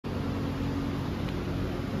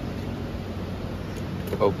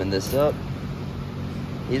Open this up.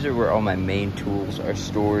 These are where all my main tools are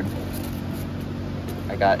stored.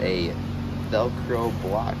 I got a Velcro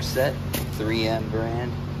block set, 3M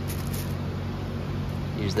brand.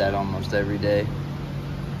 Use that almost every day.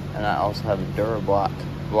 And I also have a Durablock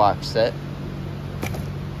block set.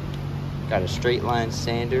 Got a straight line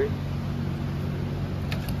sander.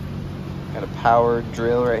 Got a power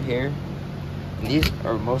drill right here. And these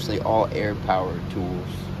are mostly all air powered tools.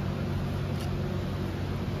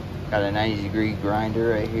 Got a 90-degree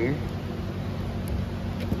grinder right here.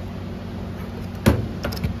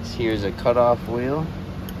 Here's a cutoff wheel.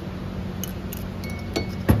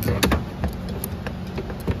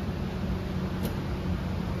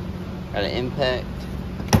 Got an impact.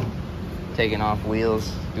 Taking off wheels,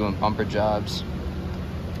 doing bumper jobs.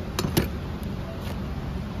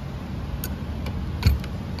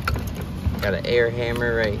 Got an air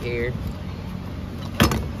hammer right here.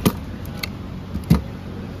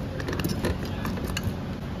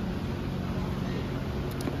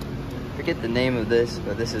 Forget the name of this,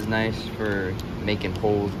 but this is nice for making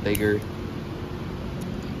holes bigger.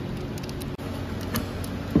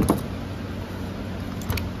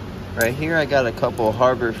 Right here I got a couple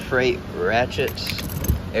Harbor Freight ratchets,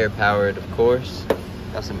 air powered of course.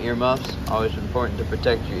 Got some earmuffs, always important to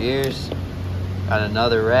protect your ears. Got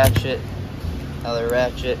another ratchet,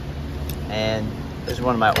 and this is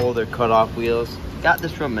one of my older cutoff wheels. Got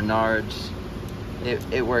this from Menards.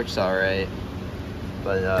 It works alright,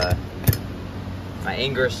 but my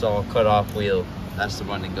Ingersoll cutoff wheel, that's the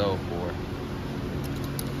one to go for.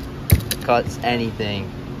 Cuts anything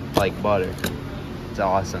like butter. It's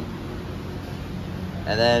awesome.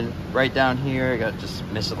 And then right down here, I got just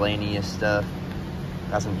miscellaneous stuff.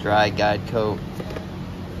 Got some dry guide coat.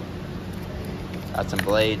 Got some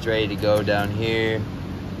blades ready to go down here.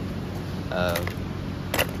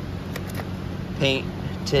 Paint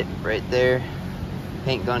tip right there.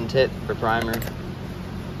 Paint gun tip for primer.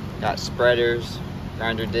 Got spreaders,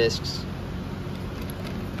 grinder discs.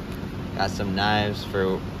 Got some knives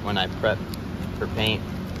for when I prep for paint.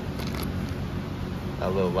 Got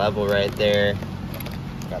a little level right there.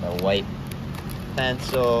 Got a white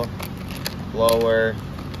pencil, blower,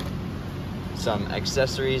 some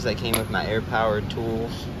accessories that came with my air powered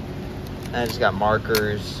tools. And I just got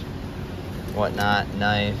markers, whatnot,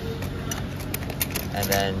 knife, and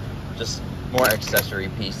then just more accessory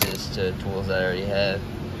pieces to tools that I already have.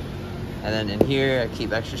 And then in here, I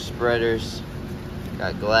keep extra spreaders.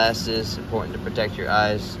 Got glasses, important to protect your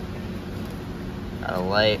eyes. Got a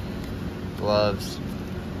light, gloves,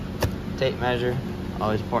 tape measure,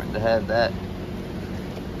 always important to have that.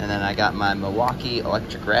 And then I got my Milwaukee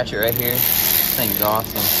electric ratchet right here. This thing's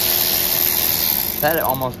awesome. I've had it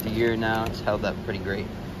almost a year now. It's held up pretty great.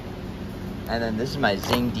 And then this is my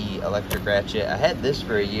Zingdi electric ratchet. I had this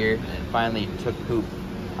for a year and it finally took poop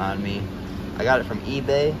on me. I got it from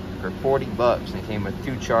eBay for 40 bucks and it came with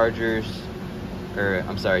two chargers, or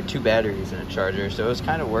I'm sorry, two batteries and a charger, so it was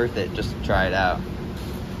kind of worth it just to try it out.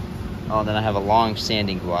 Oh, and then I have a long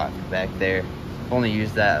sanding block back there. I've only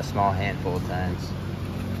used that a small handful of times.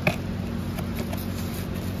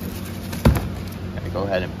 Gotta go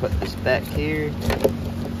ahead and put this back here.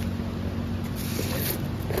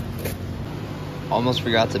 Almost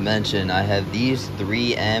forgot to mention, I have these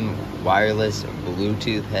 3M wireless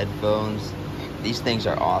Bluetooth headphones. These things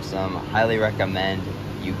are awesome. Highly recommend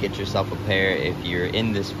you get yourself a pair if you're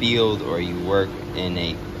in this field or you work in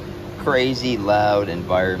a crazy loud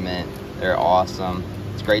environment. They're awesome.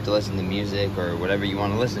 It's great to listen to music or whatever you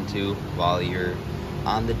want to listen to while you're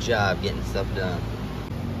on the job getting stuff done.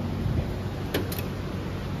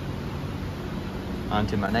 On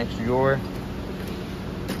to my next drawer.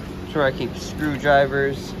 That's where I keep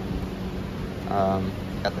screwdrivers. Got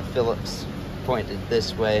the Phillips pointed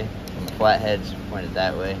this way and the flatheads pointed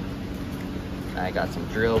that way. I got some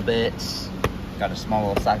drill bits. Got a small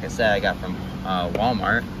little socket set I got from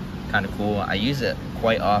Walmart. Kind of cool. I use it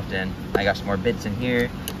quite often. I got some more bits in here.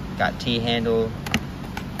 Got T-handle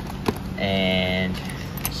and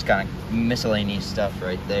just kind of miscellaneous stuff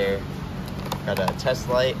right there. Got a test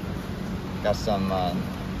light. Got some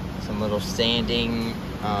little sanding.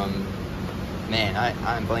 Man,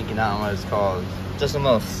 I'm blanking out on what it's called. Just some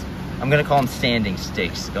little. I'm gonna call them sanding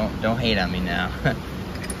sticks. Don't hate on me now.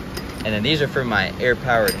 And then these are for my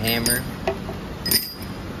air-powered hammer.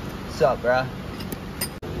 What's up, bruh?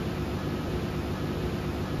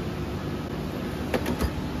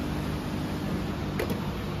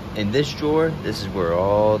 In this drawer, this is where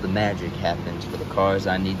all the magic happens for the cars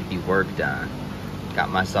I need to be worked on. Got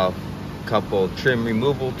myself a couple trim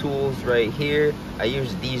removal tools right here. I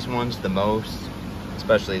use these ones the most.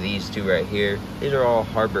 especially these two right here. These are all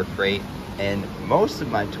Harbor Freight, and most of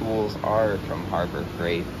my tools are from Harbor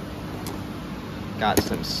Freight. Got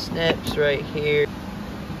some snips right here.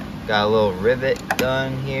 Got a little rivet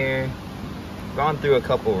gun here. Gone through a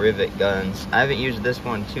couple rivet guns. I haven't used this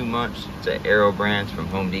one too much. It's an Arrow brand from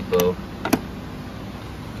Home Depot.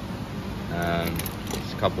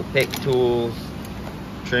 Just a couple pick tools,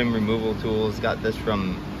 trim removal tools. Got this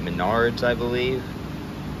from Menards, I believe.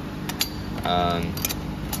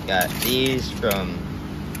 Got these from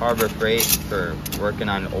Harbor Freight for working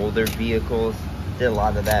on older vehicles. Did a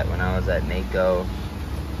lot of that when I was at Mako.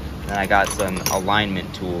 Then I got some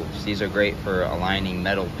alignment tools. These are great for aligning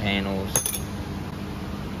metal panels.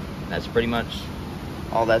 That's pretty much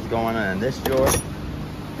all that's going on in this drawer.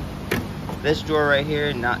 This drawer right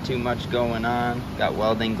here, not too much going on. Got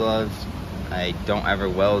welding gloves. I don't ever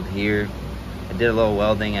weld here. I did a little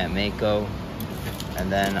welding at Mako.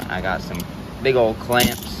 And then I got some big old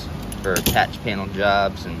clamps for patch panel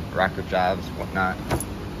jobs and rocker jobs, whatnot.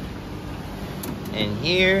 In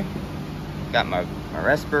here, got my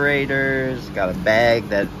respirators, got a bag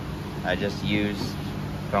that I just use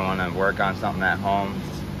if I want to work on something at home.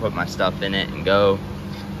 Just put my stuff in it and go.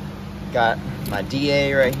 Got my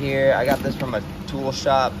DA right here. I got this from a tool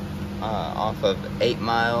shop off of 8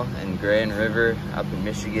 Mile in Grand River up in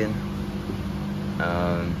Michigan.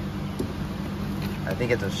 I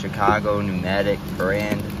think it's a Chicago pneumatic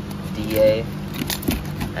brand DA.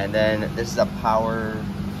 And then this is a Power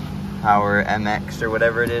MX or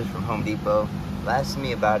whatever it is from Home Depot. Lasts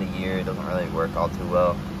me about a year. It doesn't really work all too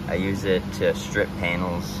well. I use it to strip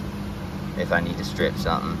panels if I need to strip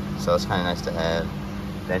something, so it's kind of nice to have.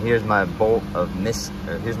 Then here's my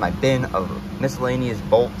here's my bin of miscellaneous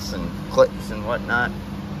bolts and clips and whatnot.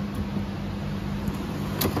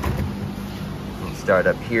 Let's start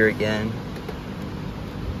up here again.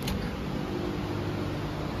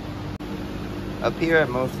 Up here I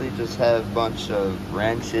mostly just have a bunch of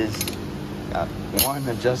wrenches. Got one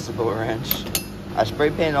adjustable wrench. I spray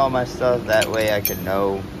paint all my stuff, that way I can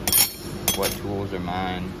know what tools are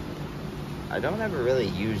mine. I don't ever really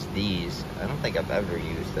use these. I don't think I've ever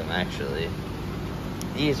used them actually.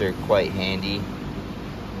 These are quite handy.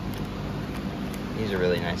 These are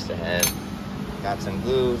really nice to have. Got some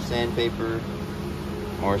glue, sandpaper,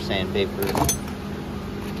 more sandpaper.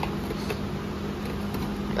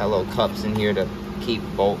 Got little cups in here to keep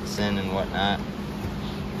bolts in and whatnot.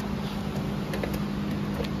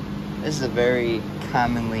 This is a very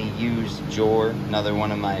commonly used drawer. Another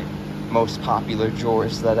one of my most popular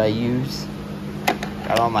drawers that I use.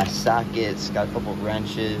 Got all my sockets, got a couple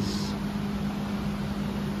wrenches.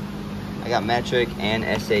 I got metric and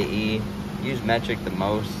SAE. Use metric the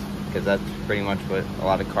most because that's pretty much what a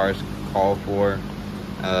lot of cars call for.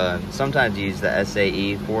 Sometimes you use the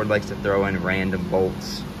SAE. Ford likes to throw in random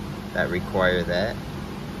bolts that require that.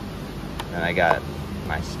 Then I got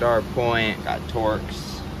my star point, got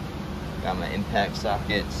Torx, got my impact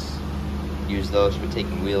sockets. Use those for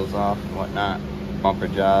taking wheels off and whatnot. Bumper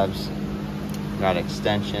jobs. Got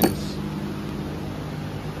extensions.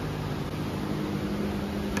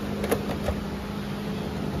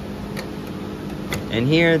 And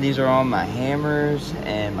here, these are all my hammers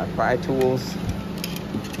and my pry tools.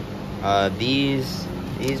 These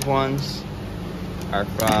ones are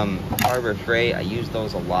from Harbor Freight. I use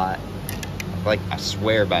those a lot. I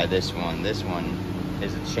swear by this one. This one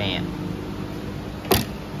is a champ.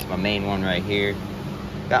 It's my main one right here.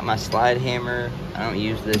 Got my slide hammer. I don't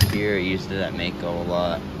use this here. I used it at Mako a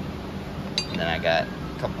lot. And then I got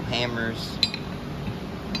a couple hammers.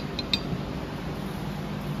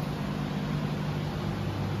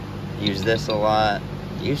 Use this a lot.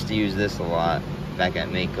 Used to use this a lot back at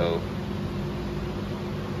Mako.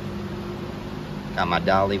 Got my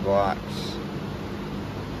dolly blocks.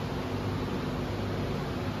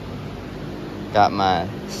 Got my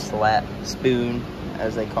slap spoon,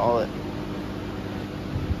 as they call it.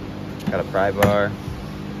 Got a pry bar.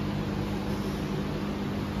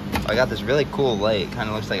 I got this really cool light. It kind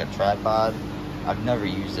of looks like a tripod. I've never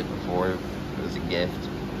used it before. It was a gift.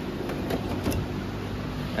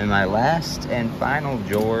 And my last and final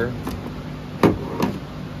drawer.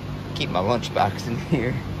 Keep my lunchbox in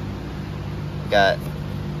here. Got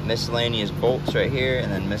miscellaneous bolts right here,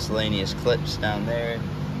 and then miscellaneous clips down there.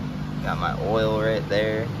 Got my oil right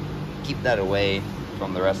there. Keep that away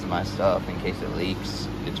from the rest of my stuff in case it leaks.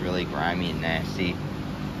 It's really grimy and nasty.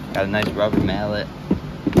 Got a nice rubber mallet.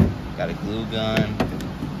 Got a glue gun.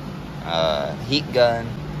 Heat gun.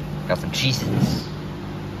 Got some Cheez-Its.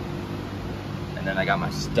 And then I got my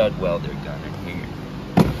stud welder gun in here.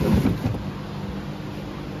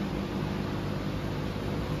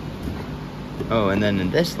 Oh, and then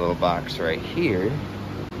in this little box right here,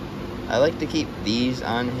 I like to keep these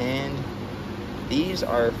on hand. These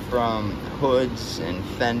are from hoods and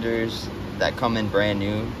fenders that come in brand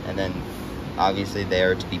new, and then obviously they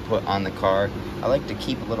are to be put on the car. I like to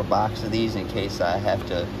keep a little box of these in case I have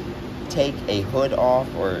to take a hood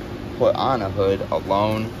off or put on a hood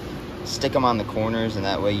alone. Stick them on the corners, and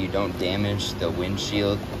that way you don't damage the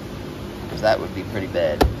windshield, because that would be pretty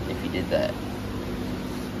bad if you did that.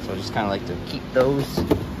 So I just kind of like to keep those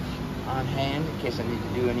on hand in case I need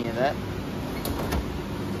to do any of that.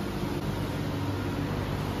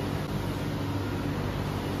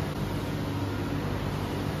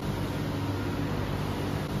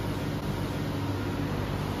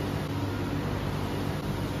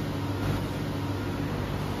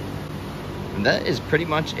 And that is pretty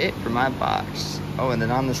much it for my box. Oh, and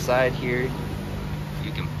then on the side here,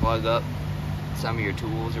 you can plug up some of your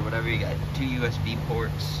tools or whatever. You got 2 USB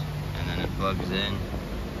ports, and then it plugs in.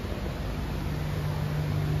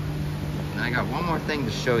 And I got one more thing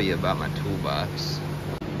to show you about my toolbox.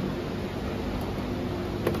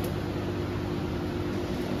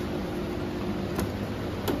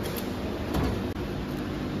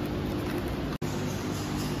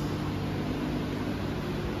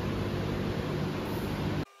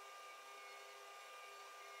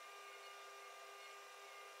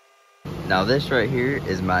 Now this right here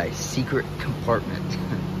is my secret compartment.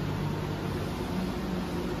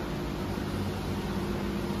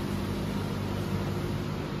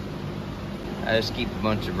 I just keep a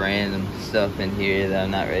bunch of random stuff in here that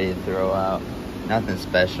I'm not ready to throw out. Nothing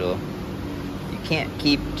special. You can't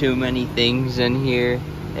keep too many things in here.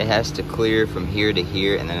 It has to clear from here to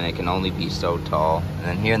here, and then it can only be so tall. And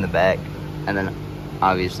then here in the back, and then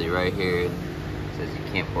obviously right here, it says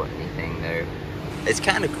you can't put anything there. It's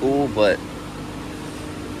kind of cool, but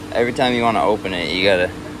every time you want to open it, you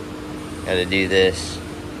gotta do this.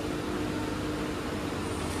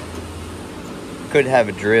 Could have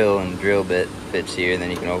a drill, and drill bit fits here, and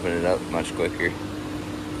then you can open it up much quicker.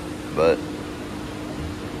 But